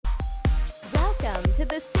to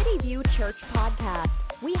the City View Church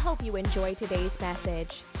podcast. We hope you enjoy today's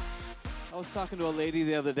message. I was talking to a lady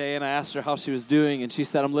the other day, and I asked her how she was doing, and she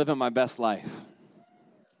said, I'm living my best life.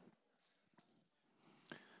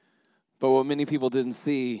 But what many people didn't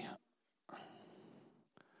see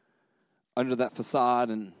under that facade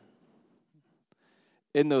and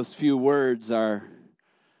in those few words are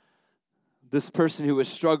this person who was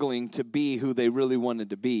struggling to be who they really wanted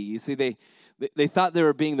to be. You see, they thought they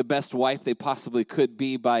were being the best wife they possibly could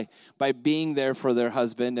be by being there for their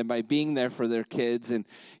husband and by being there for their kids. And,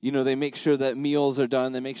 you know, they make sure that meals are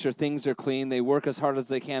done. They make sure things are clean. They work as hard as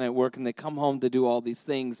they can at work, and they come home to do all these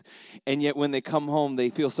things. And yet when they come home, they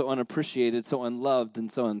feel so unappreciated, so unloved,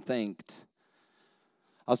 and so unthanked.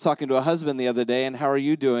 I was talking to a husband the other day, and how are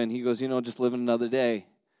you doing? He goes, just living another day.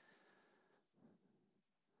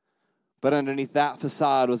 But underneath that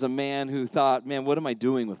facade was a man who thought, man, what am I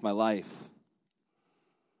doing with my life?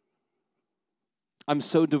 I'm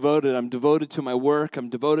so devoted. I'm devoted to my work. I'm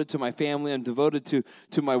devoted to my family. I'm devoted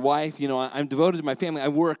to my wife. I'm devoted to my family. I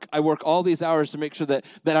work all these hours to make sure that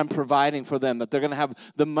I'm providing for them, that they're going to have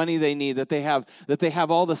the money they need, that they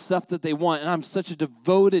have all the stuff that they want. And I'm such a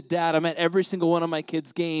devoted dad. I'm at every single one of my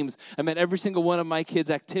kids' games. I'm at every single one of my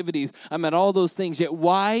kids' activities. I'm at all those things. Yet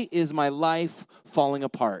why is my life falling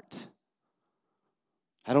apart?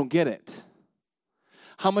 I don't get it.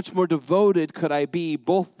 How much more devoted could I be,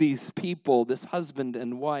 both these people, this husband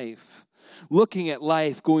and wife, looking at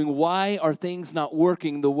life, going, why are things not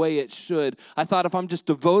working the way it should? I thought if I'm just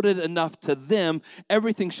devoted enough to them,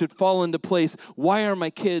 everything should fall into place. Why are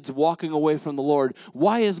my kids walking away from the Lord?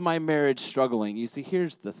 Why is my marriage struggling? You see,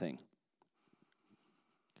 here's the thing.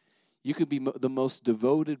 You could be the most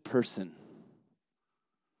devoted person,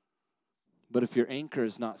 but if your anchor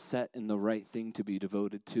is not set in the right thing to be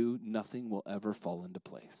devoted to, nothing will ever fall into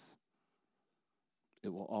place. It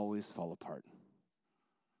will always fall apart.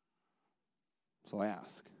 So I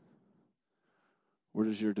ask, where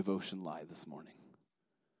does your devotion lie this morning?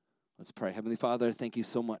 Let's pray. Heavenly Father, I thank you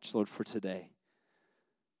so much, Lord, for today.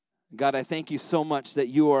 God, I thank you so much that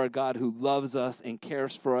you are a God who loves us and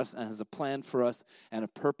cares for us and has a plan for us and a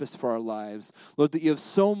purpose for our lives. Lord, that you have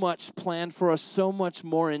so much planned for us, so much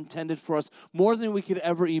more intended for us, more than we could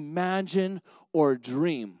ever imagine or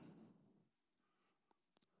dream.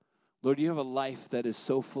 Lord, you have a life that is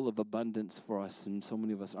so full of abundance for us, and so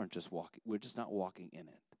many of us aren't just walking. We're just not walking in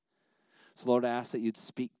it. So, Lord, I ask that you'd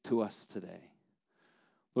speak to us today.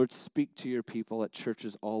 Lord, speak to your people at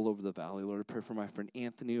churches all over the valley. Lord, I pray for my friend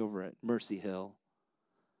Anthony over at Mercy Hill.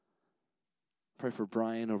 Pray for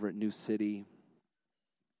Brian over at New City.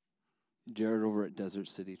 Jared over at Desert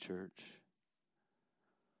City Church.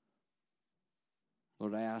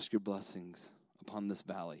 Lord, I ask your blessings upon this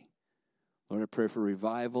valley. Lord, I pray for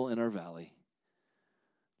revival in our valley.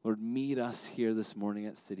 Lord, meet us here this morning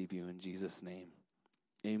at City View in Jesus' name.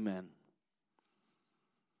 Amen.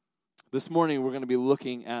 This morning, we're going to be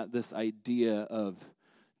looking at this idea of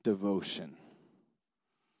devotion.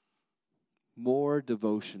 More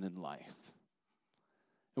devotion in life.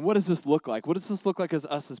 And what does this look like? What does this look like as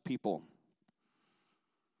us as people?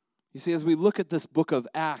 You see, as we look at this book of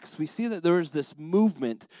Acts, we see that there is this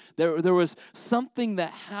movement. There was something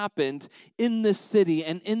that happened in this city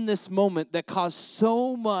and in this moment that caused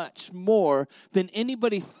so much more than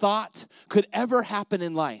anybody thought could ever happen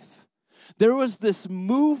in life. There was this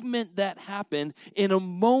movement that happened in a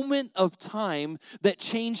moment of time that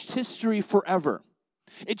changed history forever.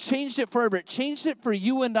 It changed it forever. It changed it for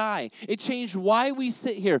you and I. It changed why we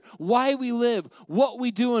sit here, why we live, what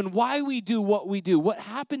we do, and why we do what we do. What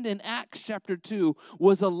happened in Acts chapter 2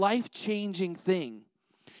 was a life-changing thing.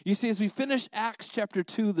 You see, as we finish Acts chapter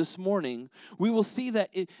 2 this morning, we will see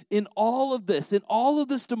that in all of this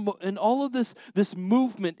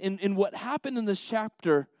movement, in what happened in this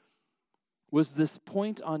chapter, was this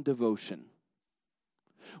point on devotion.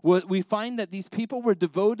 We find that these people were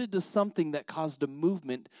devoted to something that caused a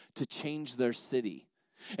movement to change their city.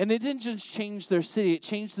 And it didn't just change their city, it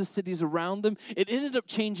changed the cities around them. It ended up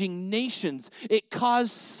changing nations. It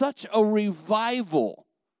caused such a revival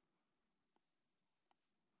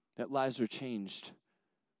that lives were changed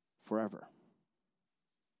forever.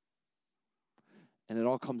 And it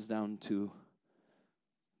all comes down to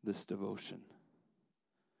this devotion.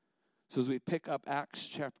 So as we pick up Acts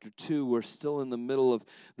chapter 2, we're still in the middle of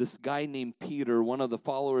this guy named Peter, one of the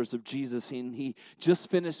followers of Jesus, and he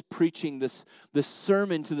just finished preaching this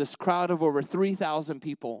sermon to this crowd of over 3,000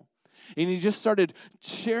 people. And he just started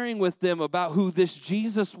sharing with them about who this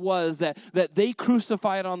Jesus was that they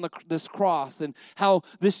crucified on this cross, and how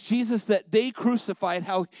this Jesus that they crucified,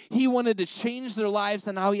 how he wanted to change their lives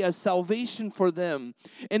and how he has salvation for them.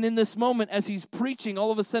 And in this moment, as he's preaching,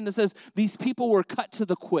 all of a sudden it says these people were cut to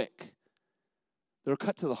the quick. They were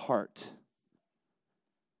cut to the heart.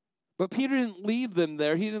 But Peter didn't leave them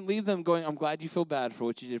there. He didn't leave them going, I'm glad you feel bad for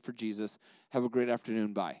what you did for Jesus. Have a great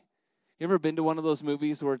afternoon. Bye. You ever been to one of those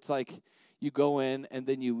movies where it's like you go in and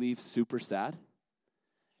then you leave super sad?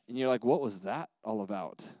 And you're like, what was that all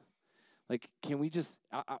about? Like, can we just,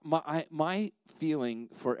 my feeling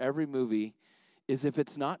for every movie is if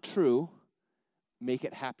it's not true, make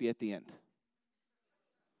it happy at the end.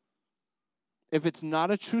 If it's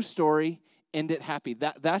not a true story, end it happy.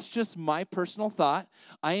 That's just my personal thought.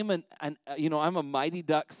 I am I'm a Mighty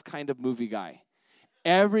Ducks kind of movie guy.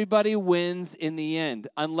 Everybody wins in the end,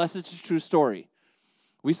 unless it's a true story.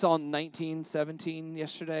 We saw 1917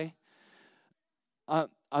 yesterday.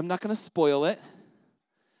 I'm not going to spoil it,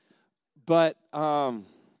 but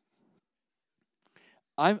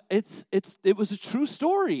it was a true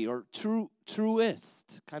story, or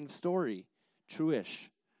truest kind of story, true-ish,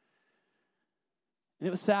 and it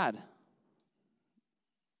was sad.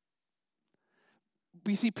 But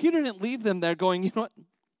you see, Peter didn't leave them there going, you know what,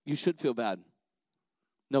 you should feel bad.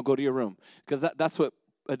 No, go to your room. Because that's what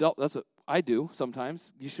I do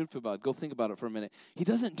sometimes. You should feel bad. Go think about it for a minute. He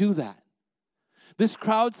doesn't do that. This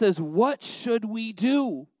crowd says, what should we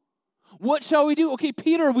do? What shall we do? Okay,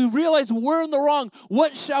 Peter, we realize we're in the wrong.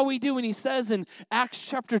 What shall we do? And he says in Acts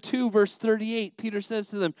chapter 2, verse 38, Peter says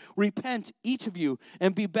to them, repent, each of you,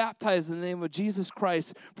 and be baptized in the name of Jesus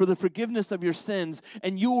Christ for the forgiveness of your sins,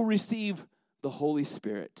 and you will receive the Holy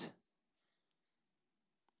Spirit.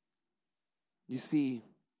 You see,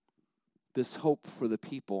 this hope for the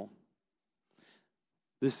people,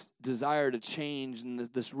 this desire to change, and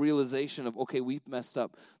this realization of, okay, we've messed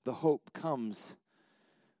up, the hope comes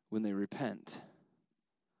when they repent.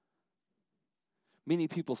 Many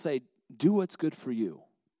people say, do what's good for you.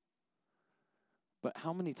 But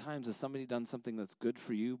how many times has somebody done something that's good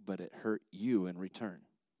for you, but it hurt you in return?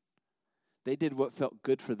 They did what felt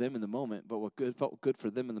good for them in the moment, but what felt good for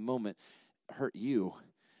them in the moment hurt you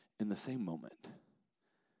in the same moment.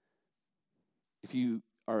 If you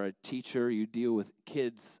are a teacher, you deal with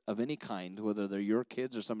kids of any kind, whether they're your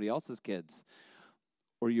kids or somebody else's kids,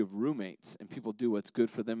 or you have roommates and people do what's good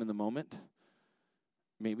for them in the moment,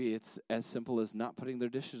 maybe it's as simple as not putting their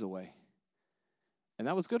dishes away. And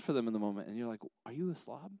that was good for them in the moment. And you're like, are you a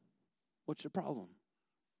slob? What's your problem?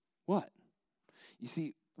 What? You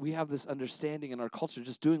see, we have this understanding in our culture,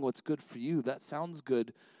 just doing what's good for you. That sounds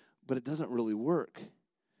good, but it doesn't really work.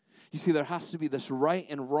 You see, there has to be this right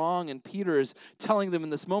and wrong, and Peter is telling them in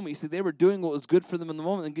this moment. You see, they were doing what was good for them in the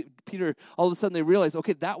moment, and Peter, all of a sudden, they realize,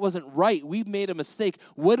 okay, that wasn't right. We've made a mistake.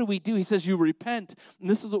 What do we do? He says, you repent, and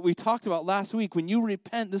this is what we talked about last week. When you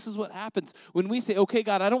repent, this is what happens. When we say, okay,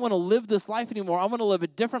 God, I don't want to live this life anymore. I want to live a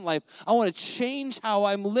different life. I want to change how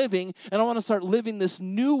I'm living, and I want to start living this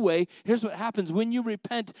new way. Here's what happens. When you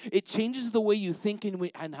repent, it changes the way you think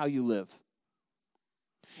and how you live.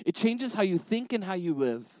 It changes how you think and how you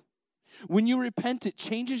live. When you repent, it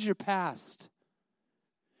changes your past.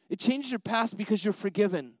 It changes your past because you're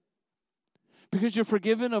forgiven. Because you're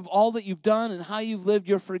forgiven of all that you've done and how you've lived,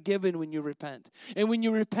 you're forgiven when you repent. And when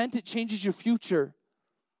you repent, it changes your future.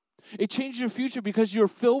 It changes your future because you're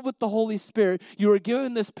filled with the Holy Spirit. You are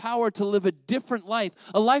given this power to live a different life,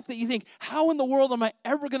 a life that you think, how in the world am I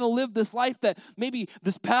ever going to live this life that maybe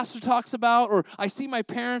this pastor talks about, or I see my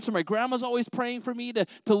parents or my grandma's always praying for me to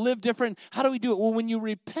live different. How do we do it? Well, when you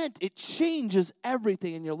repent, it changes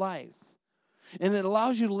everything in your life. And it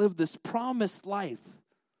allows you to live this promised life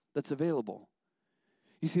that's available.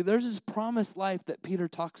 You see, there's this promised life that Peter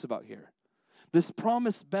talks about here. This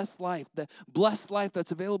promised best life, the blessed life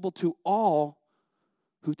that's available to all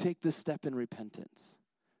who take this step in repentance.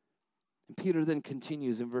 And Peter then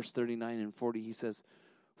continues in verse 39 and 40. He says,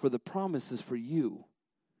 for the promise is for you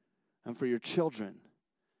and for your children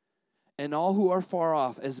and all who are far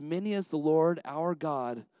off, as many as the Lord our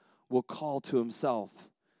God will call to himself.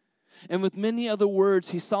 And with many other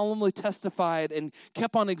words, he solemnly testified and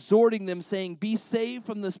kept on exhorting them, saying, be saved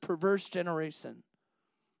from this perverse generation.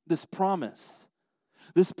 This promise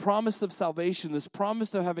of salvation, this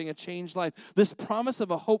promise of having a changed life, this promise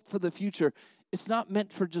of a hope for the future, it's not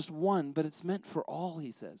meant for just one, but it's meant for all,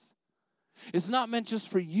 he says. It's not meant just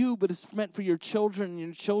for you, but it's meant for your children and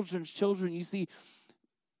your children's children. You see,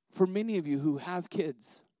 for many of you who have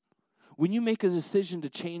kids, when you make a decision to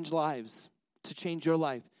change lives, to change your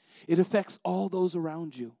life, it affects all those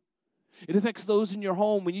around you. It affects those in your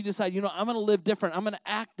home when you decide, I'm going to live different. I'm going to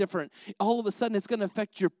act different. All of a sudden, it's going to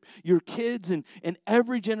affect your kids and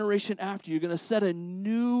every generation after. You're going to set a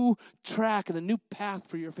new track and a new path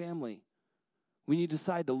for your family when you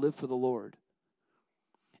decide to live for the Lord.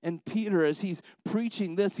 And Peter, as he's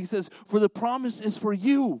preaching this, he says, for the promise is for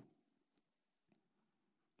you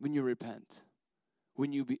when you repent,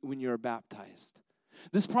 when you're baptized.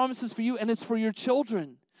 This promise is for you, and it's for your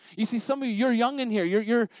children. You see, some of you, you're young in here.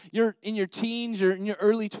 You're in your teens, you're in your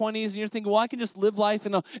early 20s, and you're thinking, well, I can just live life,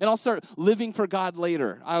 and I'll start living for God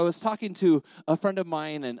later. I was talking to a friend of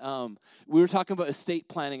mine, and we were talking about estate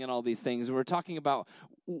planning and all these things. We were talking about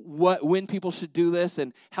when people should do this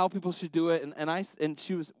and how people should do it.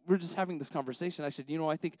 We're just having this conversation. I said,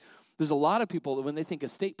 I think there's a lot of people that when they think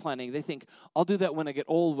estate planning, they think, I'll do that when I get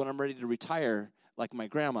old, when I'm ready to retire, like my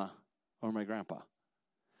grandma or my grandpa.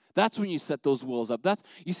 That's when you set those wills up.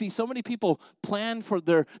 You see, so many people plan for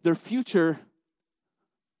their future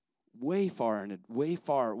way far, and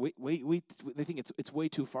they think it's way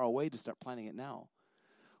too far away to start planning it now.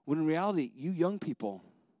 When in reality, you young people,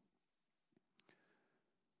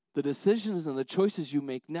 the decisions and the choices you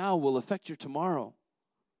make now will affect your tomorrow.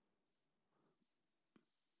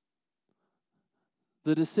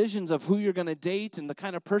 The decisions of who you're going to date and the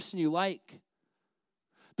kind of person you like.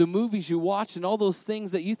 The movies you watch and all those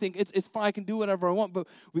things that you think, it's fine, I can do whatever I want, but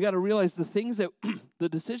we got to realize the things that, the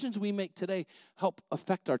decisions we make today help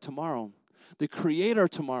affect our tomorrow. They create our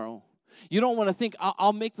tomorrow. You don't want to think,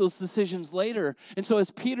 I'll make those decisions later. And so as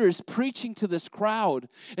Peter is preaching to this crowd,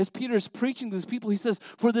 as Peter is preaching to these people, he says,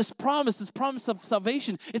 for this promise of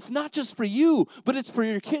salvation, it's not just for you, but it's for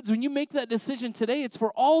your kids. When you make that decision today, it's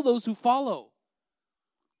for all those who follow.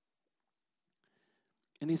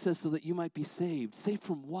 And he says, so that you might be saved. Saved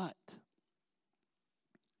from what?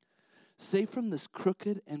 Saved from this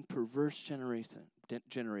crooked and perverse generation.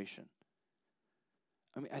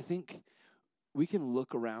 I mean, I think we can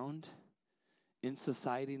look around in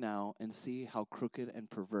society now and see how crooked and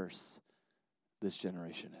perverse this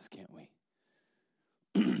generation is, can't we?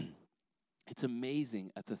 It's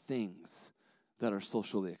amazing at the things that are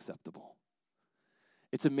socially acceptable.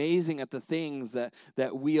 It's amazing at the things that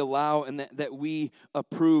we allow and that we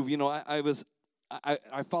approve.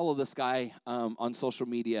 I follow this guy on social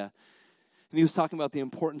media, and he was talking about the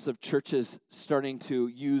importance of churches starting to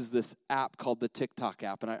use this app called the TikTok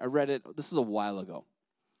app. And I read it, this is a while ago.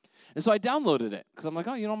 And so I downloaded it because I'm like,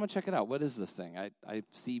 I'm going to check it out. What is this thing? I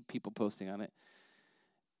see people posting on it.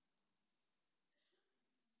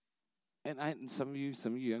 And some of you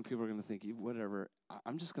young people are going to think, whatever.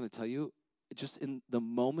 I'm just going to tell you, just in the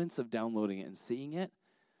moments of downloading it and seeing it,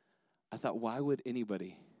 I thought, why would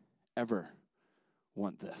anybody ever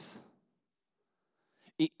want this?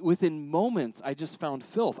 Within moments, I just found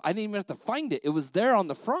filth. I didn't even have to find it. It was there on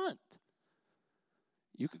the front.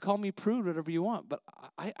 You could call me prude, whatever you want, but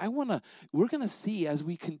we're going to see as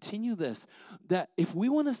we continue this, that if we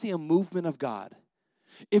want to see a movement of God,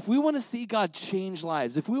 if we want to see God change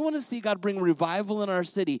lives, if we want to see God bring revival in our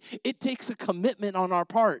city, it takes a commitment on our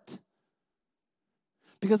part.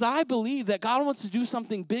 Because I believe that God wants to do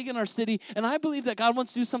something big in our city, and I believe that God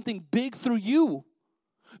wants to do something big through you.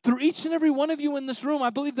 Through each and every one of you in this room, I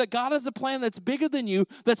believe that God has a plan that's bigger than you,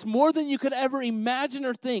 that's more than you could ever imagine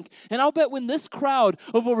or think. And I'll bet when this crowd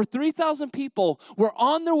of over 3,000 people were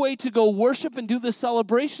on their way to go worship and do this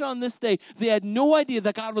celebration on this day, they had no idea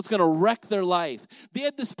that God was going to wreck their life. They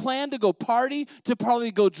had this plan to go party, to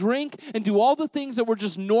probably go drink, and do all the things that were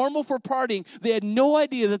just normal for partying. They had no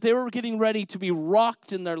idea that they were getting ready to be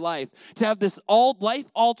rocked in their life, to have this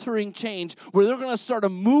life-altering change where they're going to start a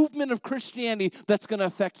movement of Christianity that's going to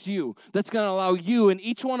affect you, that's going to allow you and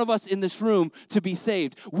each one of us in this room to be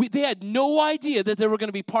saved. They had no idea that they were going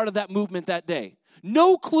to be part of that movement that day.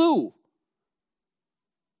 No clue.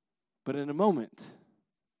 But in a moment,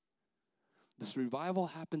 this revival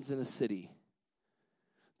happens in a city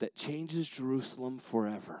that changes Jerusalem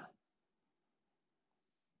forever.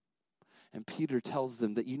 And Peter tells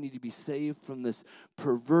them that you need to be saved from this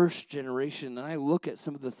perverse generation. And I look at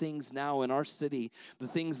some of the things now in our city, the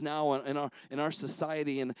things now in our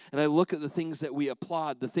society, and I look at the things that we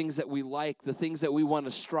applaud, the things that we like, the things that we want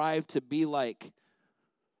to strive to be like.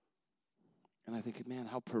 And I think, man,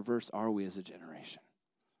 how perverse are we as a generation?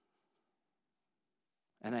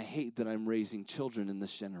 And I hate that I'm raising children in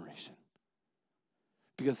this generation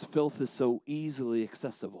because filth is so easily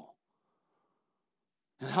accessible.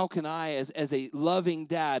 And how can I, as a loving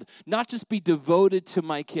dad, not just be devoted to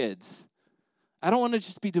my kids? I don't want to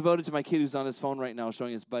just be devoted to my kid who's on his phone right now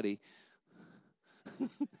showing his buddy.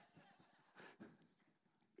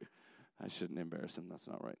 I shouldn't embarrass him. That's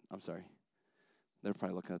not right. I'm sorry. They're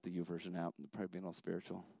probably looking at the YouVersion app. They're probably being all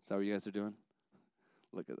spiritual. Is that what you guys are doing?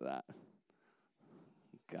 Look at that.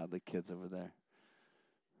 Godly kids over there.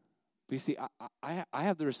 But you see, I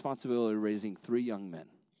have the responsibility of raising 3 young men.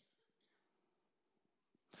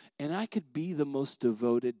 And I could be the most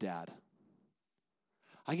devoted dad.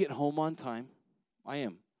 I get home on time. I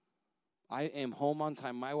am home on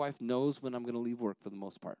time. My wife knows when I'm going to leave work for the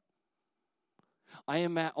most part. I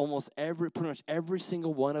am at pretty much every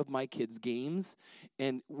single one of my kids' games.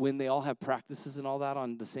 And when they all have practices and all that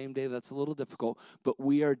on the same day, that's a little difficult. But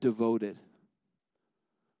we are devoted.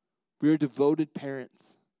 We are devoted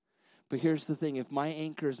parents. But here's the thing. If my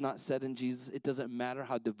anchor is not set in Jesus, it doesn't matter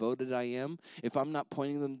how devoted I am. If I'm not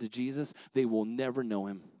pointing them to Jesus, they will never know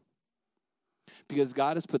him. Because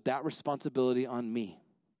God has put that responsibility on me.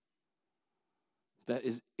 That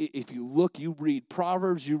is, if you look, you read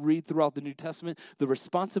Proverbs, you read throughout the New Testament, the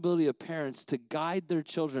responsibility of parents to guide their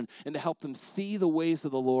children and to help them see the ways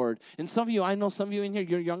of the Lord. And some of you, I know some of you in here,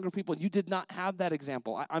 you're younger people, you did not have that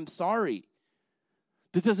example. I'm sorry.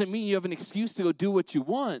 That doesn't mean you have an excuse to go do what you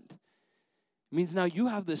want. It means now you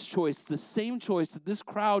have this choice, the same choice that this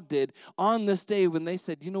crowd did on this day when they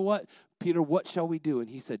said, you know what, Peter, what shall we do? And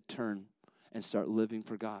he said, turn and start living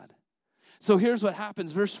for God. So here's what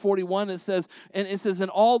happens. Verse 41, it says, and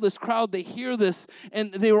all this crowd, they hear this,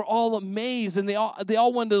 and they were all amazed, and they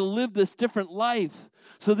all wanted to live this different life.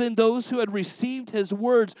 So then those who had received his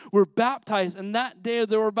words were baptized, and that day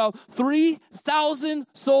there were about 3,000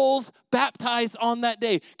 souls baptized on that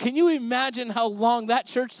day. Can you imagine how long that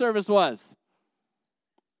church service was?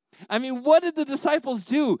 I mean, what did the disciples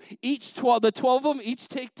do? The 12 of them each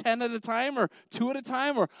take 10 at a time or 2 at a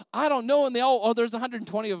time, or I don't know. And there's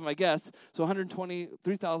 120 of them, I guess. So 120,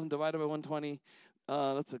 3,000 divided by 120,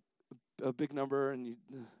 that's a big number. And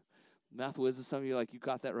math whiz, some of you you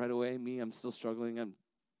got that right away. Me, I'm still struggling. I'm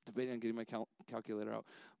debating on getting my calculator out.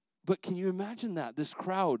 But can you imagine that? This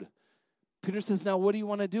crowd. Peter says, now what do you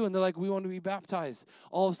want to do? And they're like, we want to be baptized.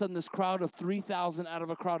 All of a sudden, this crowd of 3,000 out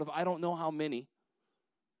of a crowd of I don't know how many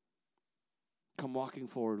come walking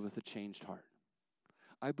forward with a changed heart.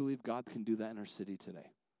 I believe God can do that in our city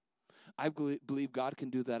today. I believe God can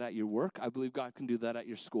do that at your work. I believe God can do that at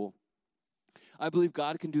your school. I believe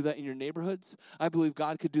God can do that in your neighborhoods. I believe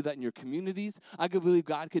God could do that in your communities. I believe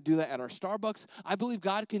God could do that at our Starbucks. I believe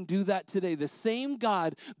God can do that today. The same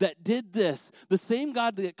God that did this, the same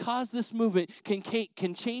God that caused this movement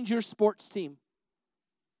can change your sports team.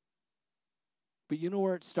 But you know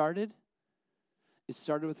where it started? It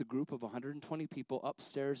started with a group of 120 people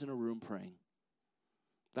upstairs in a room praying.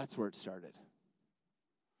 That's where it started.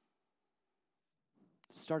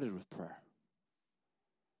 It started with prayer.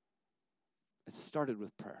 It started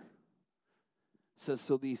with prayer. It says,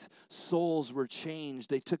 so these souls were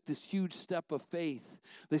changed. They took this huge step of faith.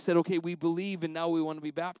 They said, okay, we believe and now we want to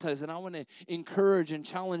be baptized. And I want to encourage and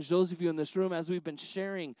challenge those of you in this room as we've been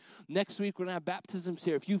sharing. Next week, we're going to have baptisms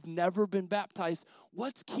here. If you've never been baptized,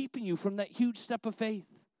 what's keeping you from that huge step of faith?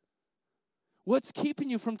 What's keeping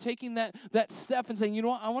you from taking that step and saying, you know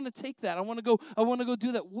what, I want to take that. I want to go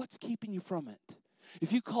do that. What's keeping you from it?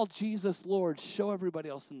 If you call Jesus Lord, show everybody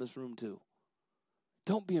else in this room too.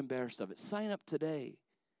 Don't be embarrassed of it. Sign up today.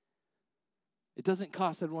 It doesn't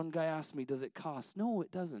cost. And one guy asked me, does it cost? No, it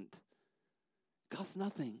doesn't. It costs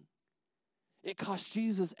nothing. It costs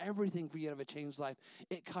Jesus everything for you to have a changed life.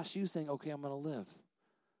 It costs you saying, okay, I'm going to live.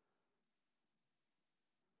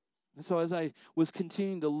 And so as I was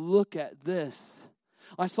continuing to look at this,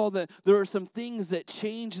 I saw that there are some things that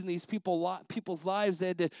changed in these people's lives. They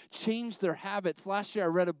had to change their habits. Last year I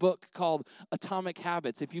read a book called Atomic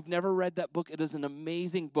Habits. If you've never read that book, it is an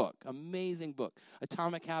amazing book. Amazing book.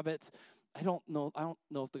 Atomic Habits. I don't know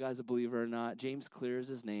if the guy's a believer or not. James Clear is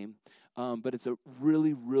his name. But it's a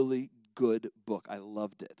really, really good book. I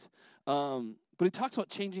loved it. But he talks about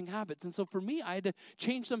changing habits. And so for me, I had to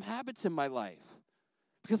change some habits in my life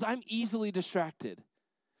because I'm easily distracted.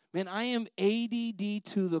 Man, I am ADD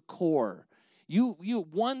to the core. You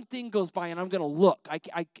one thing goes by and I'm going to look.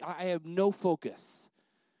 I have no focus.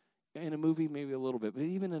 In a movie, maybe a little bit. But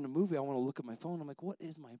even in a movie, I want to look at my phone. I'm like, what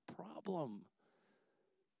is my problem?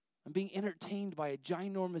 I'm being entertained by a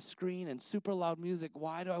ginormous screen and super loud music.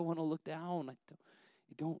 Why do I want to look down? I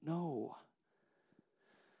don't know.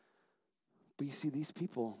 But you see, these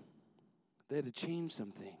people, they had to change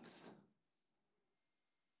some things.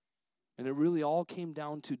 And it really all came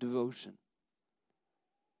down to devotion.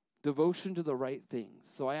 Devotion to the right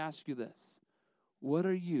things. So I ask you this. What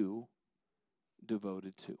are you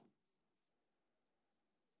devoted to?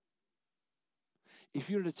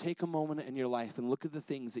 If you were to take a moment in your life and look at the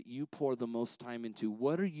things that you pour the most time into,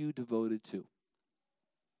 what are you devoted to?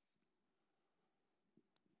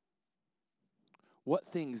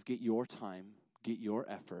 What things get your time, get your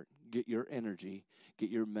effort, get your energy, get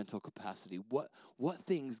your mental capacity? What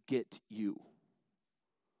things get you?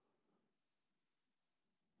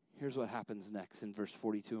 Here's what happens next in verse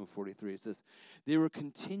 42 and 43. It says, they were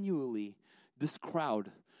continually, this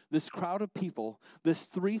crowd of people, this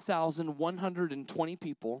 3,120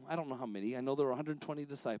 people, I don't know how many, I know there were 120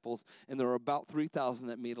 disciples, and there were about 3,000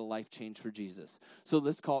 that made a life change for Jesus. So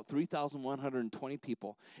let's call it 3,120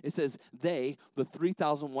 people. It says they, the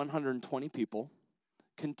 3,120 people,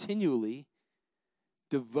 continually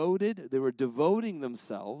they were devoting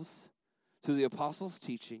themselves to the apostles'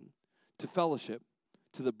 teaching, to fellowship,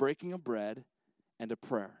 to the breaking of bread, and to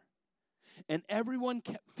prayer. And everyone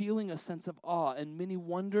kept feeling a sense of awe, and many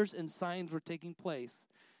wonders and signs were taking place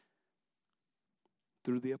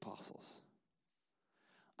through the apostles.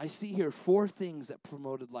 I see here 4 things that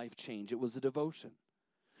promoted life change. It was a devotion.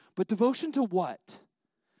 But devotion to what?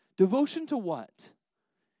 Devotion to what?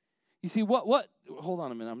 You see, what? Hold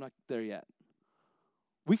on a minute, I'm not there yet.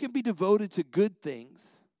 We can be devoted to good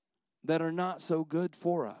things that are not so good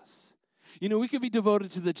for us. You know, we could be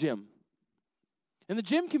devoted to the gym. And the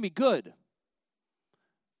gym can be good.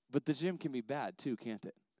 But the gym can be bad too, can't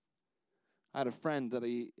it? I had a friend that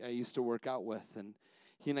I used to work out with, and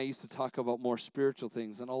he and I used to talk about more spiritual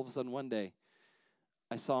things. And all of a sudden one day,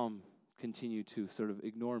 I saw him continue to sort of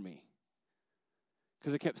ignore me.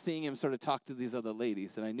 Because I kept seeing him sort of talk to these other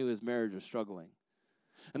ladies, and I knew his marriage was struggling.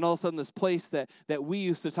 And all of a sudden, this place that we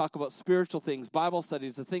used to talk about spiritual things, Bible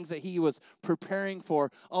studies, the things that he was preparing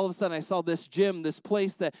for, all of a sudden I saw this gym, this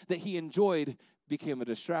place that he enjoyed became a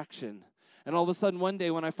distraction. And all of a sudden, one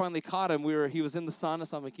day when I finally caught him, he was in the sauna,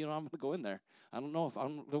 so I'm like, I'm going to go in there. I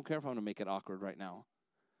don't care if I'm going to make it awkward right now.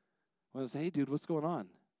 I was hey, dude, what's going on?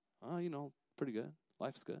 Oh, pretty good.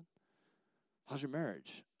 Life's good. How's your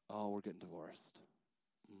marriage? Oh, we're getting divorced.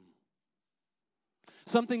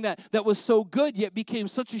 Something that was so good yet became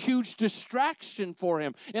such a huge distraction for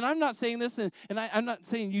him. And I'm not saying this, and I'm not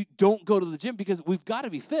saying you don't go to the gym, because we've got to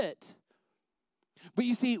be fit. But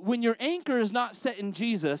you see, when your anchor is not set in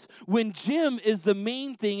Jesus, when gym is the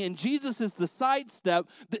main thing and Jesus is the sidestep,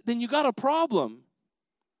 then you got a problem.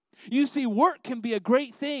 You see, work can be a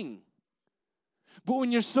great thing. But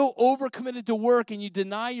when you're so overcommitted to work and you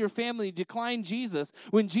deny your family, you decline Jesus,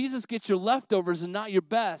 when Jesus gets your leftovers and not your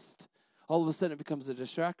best, all of a sudden it becomes a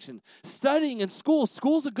distraction. Studying in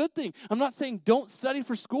school's a good thing. I'm not saying don't study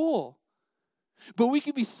for school. But we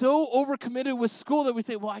can be so overcommitted with school that we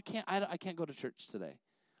say, well, I can't go to church today.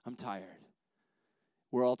 I'm tired.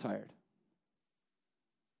 We're all tired.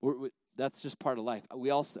 That's just part of life.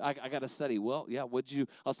 I got to study. Well, yeah, I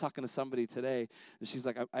was talking to somebody today, and she's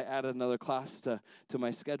like, I added another class to my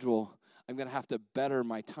schedule. I'm going to have to better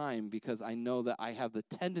my time because I know that I have the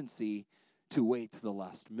tendency to wait to the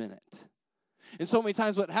last minute. And so many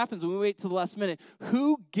times what happens when we wait to the last minute,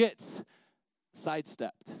 who gets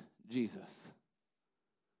sidestepped? Jesus.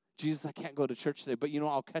 Jesus, I can't go to church today, but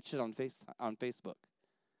I'll catch it on Facebook.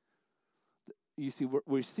 You see,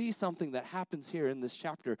 we see something that happens here in this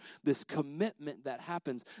chapter, this commitment that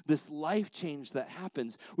happens, this life change that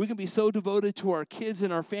happens. We can be so devoted to our kids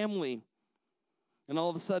and our family, and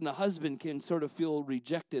all of a sudden a husband can sort of feel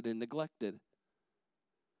rejected and neglected.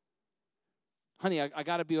 Honey, I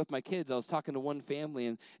got to be with my kids. I was talking to one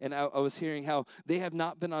family, and I was hearing how they have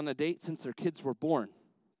not been on a date since their kids were born.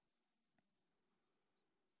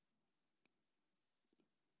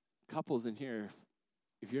 Couples in here,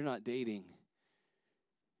 if you're not dating,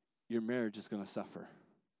 your marriage is going to suffer.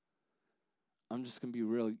 I'm just going to be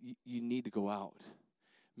real. You need to go out.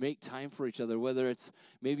 Make time for each other, whether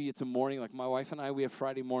maybe it's a morning, like my wife and I, we have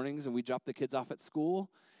Friday mornings, and we drop the kids off at school,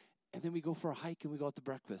 and then we go for a hike and we go out to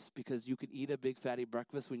breakfast, because you can eat a big fatty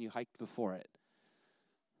breakfast when you hiked before it.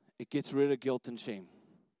 It gets rid of guilt and shame.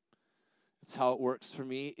 It's how it works for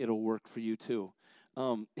me. It'll work for you too.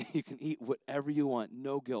 You can eat whatever you want,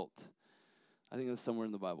 no guilt. I think that's somewhere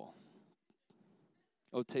in the Bible.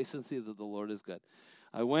 Oh, taste and see that the Lord is good.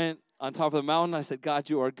 I went on top of the mountain. I said, God,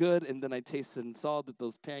 you are good. And then I tasted and saw that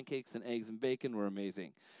those pancakes and eggs and bacon were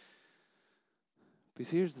amazing. Because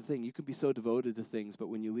here's the thing. You can be so devoted to things, but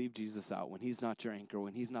when you leave Jesus out, when he's not your anchor,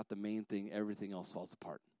 when he's not the main thing, everything else falls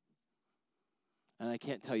apart. And I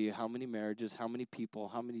can't tell you how many marriages, how many people,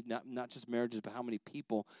 how many, not just marriages, but how many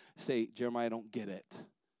people say, Jeremiah, I don't get it.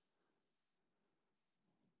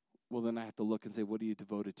 Well, then I have to look and say, what are you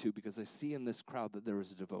devoted to? Because I see in this crowd that there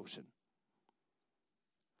was a devotion.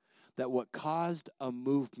 That what caused a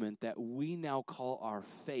movement that we now call our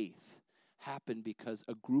faith happened because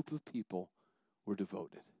a group of people were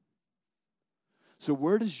devoted. So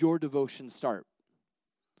where does your devotion start?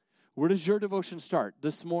 Where does your devotion start?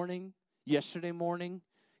 This morning, Yesterday morning?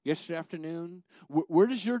 Yesterday afternoon? Where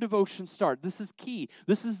does your devotion start? This is key.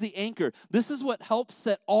 This is the anchor. This is what helps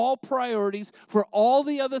set all priorities for all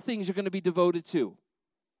the other things you're going to be devoted to.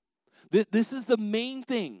 This is the main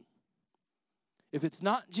thing. If it's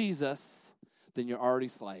not Jesus, then you're already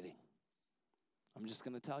sliding. I'm just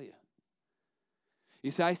going to tell you. You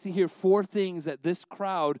see, I see here 4 things that this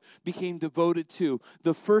crowd became devoted to.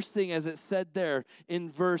 The first thing, as it said there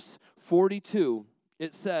in verse 42,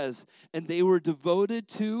 it says, and they were devoted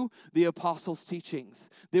to the apostles' teachings.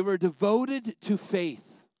 They were devoted to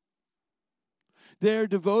faith. They're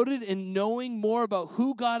devoted in knowing more about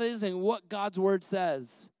who God is and what God's word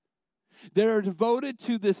says. They're devoted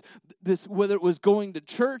to this, whether it was going to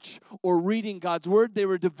church or reading God's word, they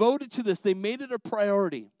were devoted to this. They made it a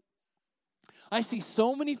priority. I see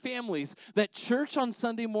so many families that church on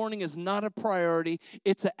Sunday morning is not a priority.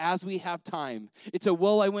 It's a as we have time. It's a,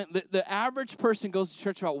 well, I went. The average person goes to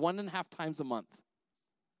church about 1.5 times a month.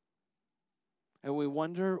 And we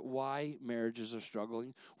wonder why marriages are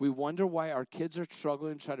struggling. We wonder why our kids are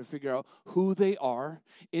struggling to try to figure out who they are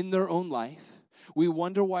in their own life. We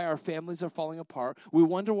wonder why our families are falling apart. We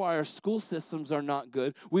wonder why our school systems are not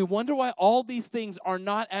good. We wonder why all these things are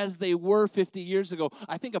not as they were 50 years ago.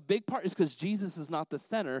 I think a big part is because Jesus is not the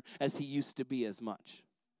center as he used to be as much.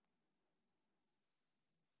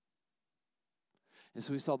 And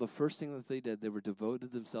so we saw the first thing that they did, they were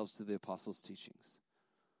devoted themselves to the apostles' teachings.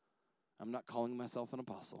 I'm not calling myself an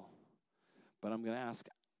apostle, but I'm going to ask,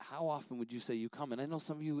 how often would you say you come? And I know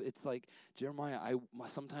some of you, it's like, Jeremiah,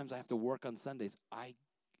 sometimes I have to work on Sundays. I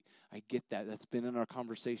get that. That's been in our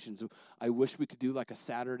conversations. I wish we could do like a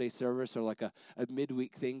Saturday service or like a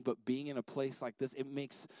midweek thing, but being in a place like this, it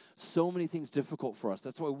makes so many things difficult for us.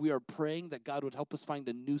 That's why we are praying that God would help us find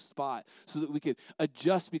a new spot so that we could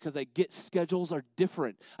adjust, because I get schedules are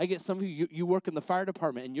different. I get some of you work in the fire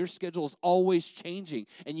department and your schedule is always changing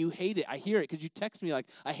and you hate it. I hear it because you text me like,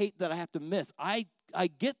 I hate that I have to miss. I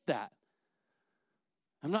get that.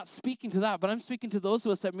 I'm not speaking to that, but I'm speaking to those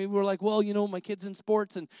of us that maybe we're like, well, you know, my kid's in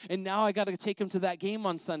sports and now I got to take him to that game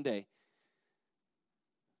on Sunday.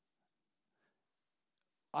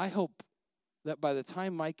 I hope that by the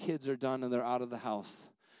time my kids are done and they're out of the house,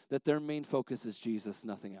 that their main focus is Jesus,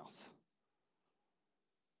 nothing else.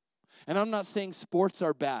 And I'm not saying sports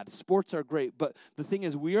are bad. Sports are great. But the thing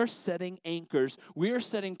is, we are setting anchors. We are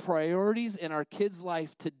setting priorities in our kids'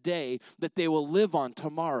 life today that they will live on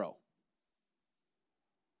tomorrow.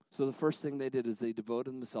 So the first thing they did is they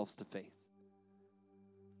devoted themselves to faith.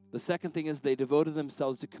 The second thing is they devoted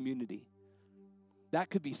themselves to community. That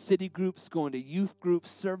could be city groups, going to youth groups,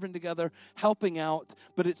 serving together, helping out.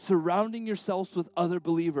 But it's surrounding yourselves with other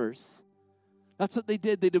believers. That's what they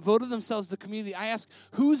did. They devoted themselves to community. I asked,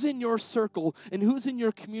 who's in your circle and who's in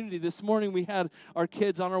your community? This morning we had our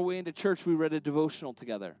kids on our way into church. We read a devotional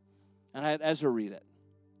together. And I had Ezra read it.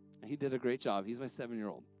 And he did a great job. He's my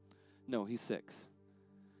 7-year-old. No, he's 6.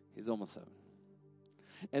 He's almost 7.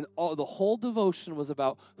 And the whole devotion was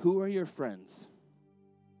about who are your friends?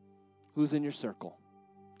 Who's in your circle?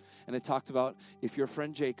 And it talked about if your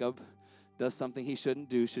friend Jacob does something he shouldn't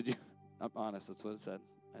do, should you? I'm honest, that's what it said.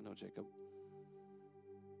 I know Jacob.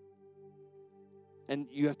 And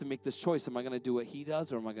you have to make this choice. Am I going to do what he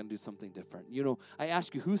does or am I going to do something different? You know, I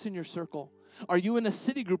ask you, who's in your circle? Are you in a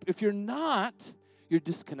city group? If you're not, you're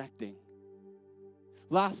disconnecting.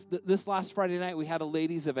 This last Friday night, we had a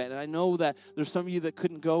ladies' event. And I know that there's some of you that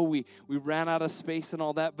couldn't go. We ran out of space and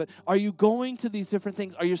all that. But are you going to these different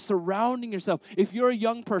things? Are you surrounding yourself? If you're a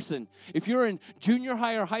young person, if you're in junior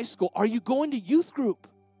high or high school, are you going to youth group?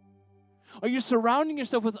 Are you surrounding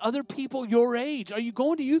yourself with other people your age? Are you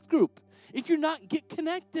going to youth group? If you're not, get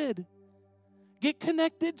connected. Get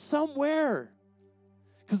connected somewhere.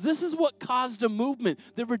 Because this is what caused a movement.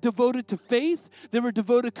 They were devoted to faith. They were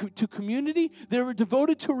devoted to community. They were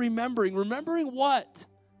devoted to remembering. Remembering what?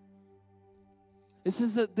 It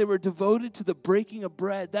says that they were devoted to the breaking of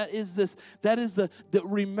bread. That is the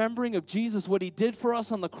remembering of Jesus, what he did for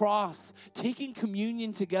us on the cross, taking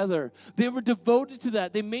communion together. They were devoted to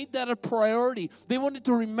that. They made that a priority. They wanted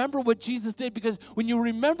to remember what Jesus did, because when you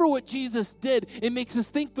remember what Jesus did, it makes us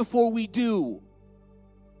think before we do.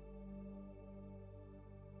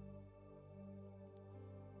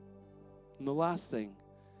 And the last thing,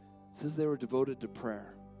 it says they were devoted to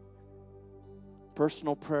prayer.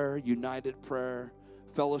 Personal prayer, united prayer,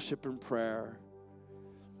 fellowship in prayer.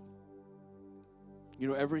 You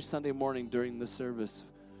know, every Sunday morning during the service,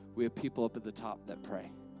 we have people up at the top that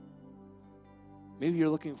pray. Maybe you're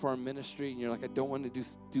looking for a ministry and you're like, I don't want to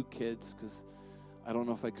do kids because I don't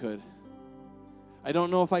know if I could. I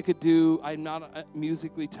don't know if I could I'm not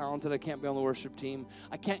musically talented. I can't be on the worship team.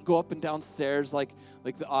 I can't go up and down stairs like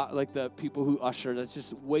the people who usher. That's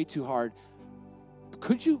just way too hard.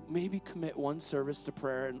 Could you maybe commit one service to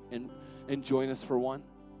prayer and join us for one?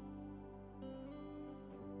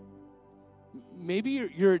 Maybe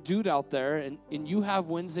you're a dude out there and you have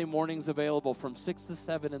Wednesday mornings available from 6 to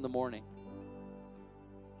 7 in the morning.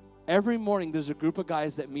 Every morning there's a group of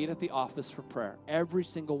guys that meet at the office for prayer. Every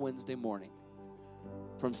single Wednesday morning.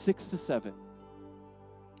 From 6 to 7.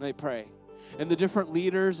 They pray. And the different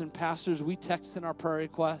leaders and pastors, we text in our prayer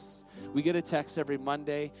requests. We get a text every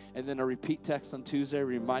Monday and then a repeat text on Tuesday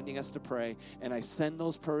reminding us to pray. And I send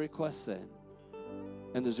those prayer requests in.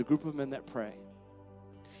 And there's a group of men that pray.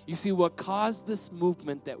 You see, what caused this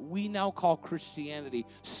movement that we now call Christianity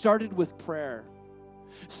started with prayer.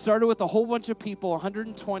 Started with a whole bunch of people,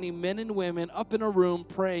 120 men and women up in a room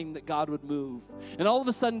praying that God would move. And all of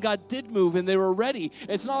a sudden God did move and they were ready.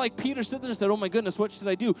 It's not like Peter stood there and said, oh my goodness, what should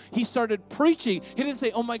I do? He started preaching. He didn't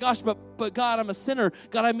say, oh my gosh, but God, I'm a sinner.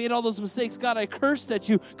 God, I made all those mistakes. God, I cursed at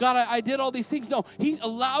you. God, I did all these things. No, he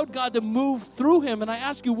allowed God to move through him. And I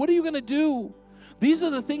ask you, what are you going to do? These are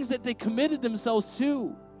the things that they committed themselves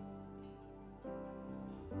to.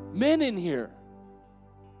 Men in here.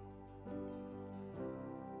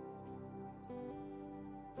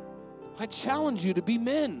 I challenge you to be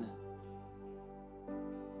men.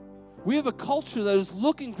 We have a culture that is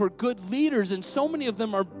looking for good leaders, and so many of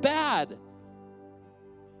them are bad.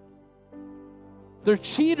 They're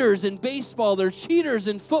cheaters in baseball. They're cheaters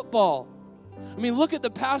in football. I mean, look at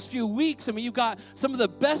the past few weeks. I mean, you've got some of the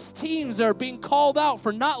best teams that are being called out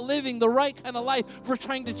for not living the right kind of life, for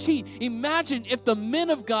trying to cheat. Imagine if the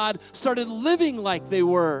men of God started living like they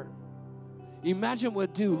were. Imagine what it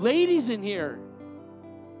would do. Ladies in here,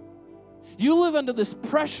 you live under this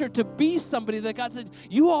pressure to be somebody that God said,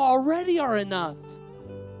 you already are enough.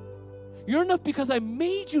 You're enough because I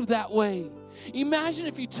made you that way. Imagine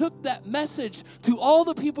if you took that message to all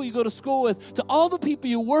the people you go to school with, to all the people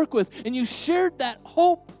you work with, and you shared that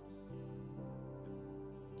hope.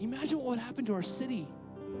 Imagine what would happen to our city.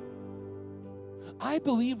 I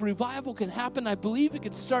believe revival can happen. I believe it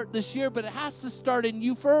can start this year, but it has to start in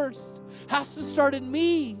you first. It has to start in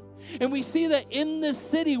me. And we see that in this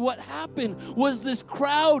city, what happened was this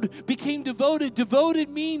crowd became devoted. Devoted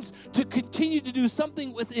means to continue to do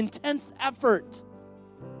something with intense effort.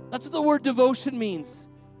 That's what the word devotion means.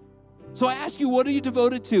 So I ask you, what are you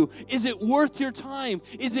devoted to? Is it worth your time?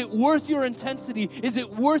 Is it worth your intensity? Is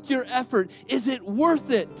it worth your effort? Is it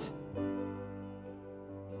worth it?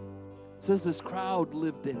 It says this crowd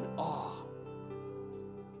lived in awe.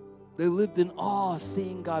 They lived in awe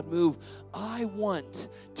seeing God move. I want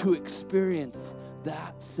to experience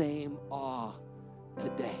that same awe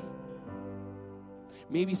today.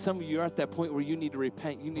 Maybe some of you are at that point where you need to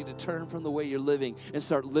repent. You need to turn from the way you're living and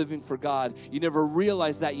start living for God. You never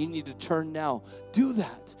realized that. You need to turn now. Do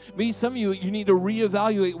that. Maybe some of you need to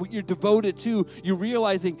reevaluate what you're devoted to. You're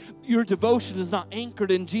realizing your devotion is not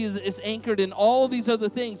anchored in Jesus. It's anchored in all these other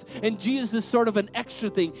things. And Jesus is sort of an extra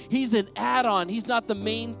thing. He's an add-on. He's not the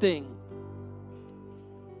main thing.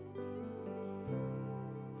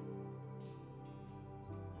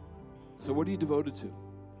 So what are you devoted to?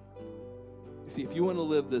 You see, if you want to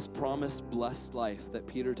live this promised, blessed life that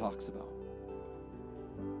Peter talks about,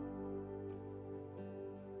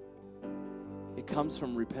 it comes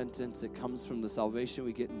from repentance. It comes from the salvation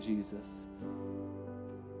we get in Jesus.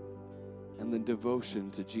 And then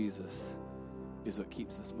devotion to Jesus is what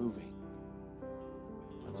keeps us moving.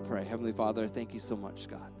 Let's pray. Heavenly Father, I thank you so much,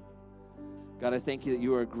 God. God, I thank you that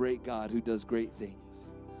you are a great God who does great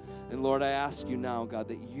things. And Lord, I ask you now, God,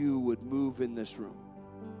 that you would move in this room.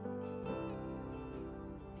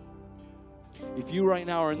 If you right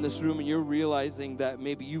now are in this room and you're realizing that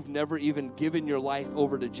maybe you've never even given your life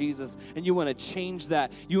over to Jesus and you want to change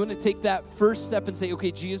that, you want to take that first step and say,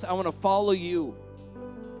 okay, Jesus, I want to follow you.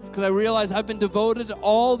 Because I realize I've been devoted to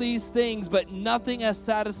all these things, but nothing has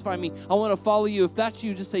satisfied me. I want to follow you. If that's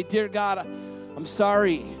you, just say, dear God, I'm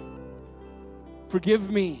sorry.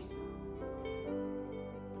 Forgive me.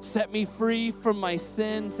 Set me free from my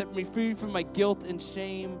sin. Set me free from my guilt and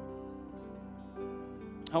shame.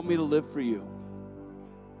 Help me to live for you.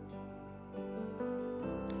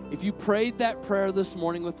 If you prayed that prayer this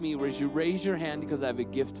morning with me, would you raise your hand because I have a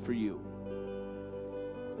gift for you?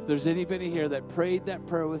 If there's anybody here that prayed that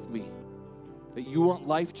prayer with me, that you want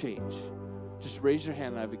life change, just raise your hand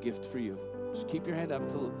and I have a gift for you. Just keep your hand up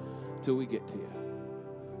till we get to you.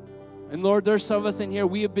 And Lord, there's some of us in here,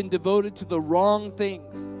 we have been devoted to the wrong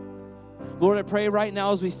things. Lord, I pray right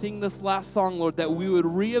now as we sing this last song, Lord, that we would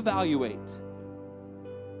reevaluate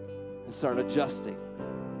and start adjusting.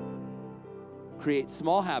 Create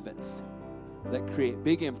small habits that create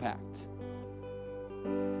big impact.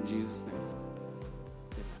 In Jesus' name.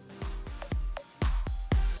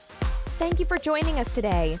 Thank you for joining us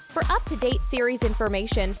today. For up-to-date series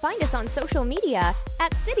information, find us on social media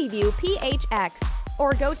at CityViewPHX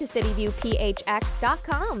or go to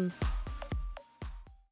cityviewphx.com.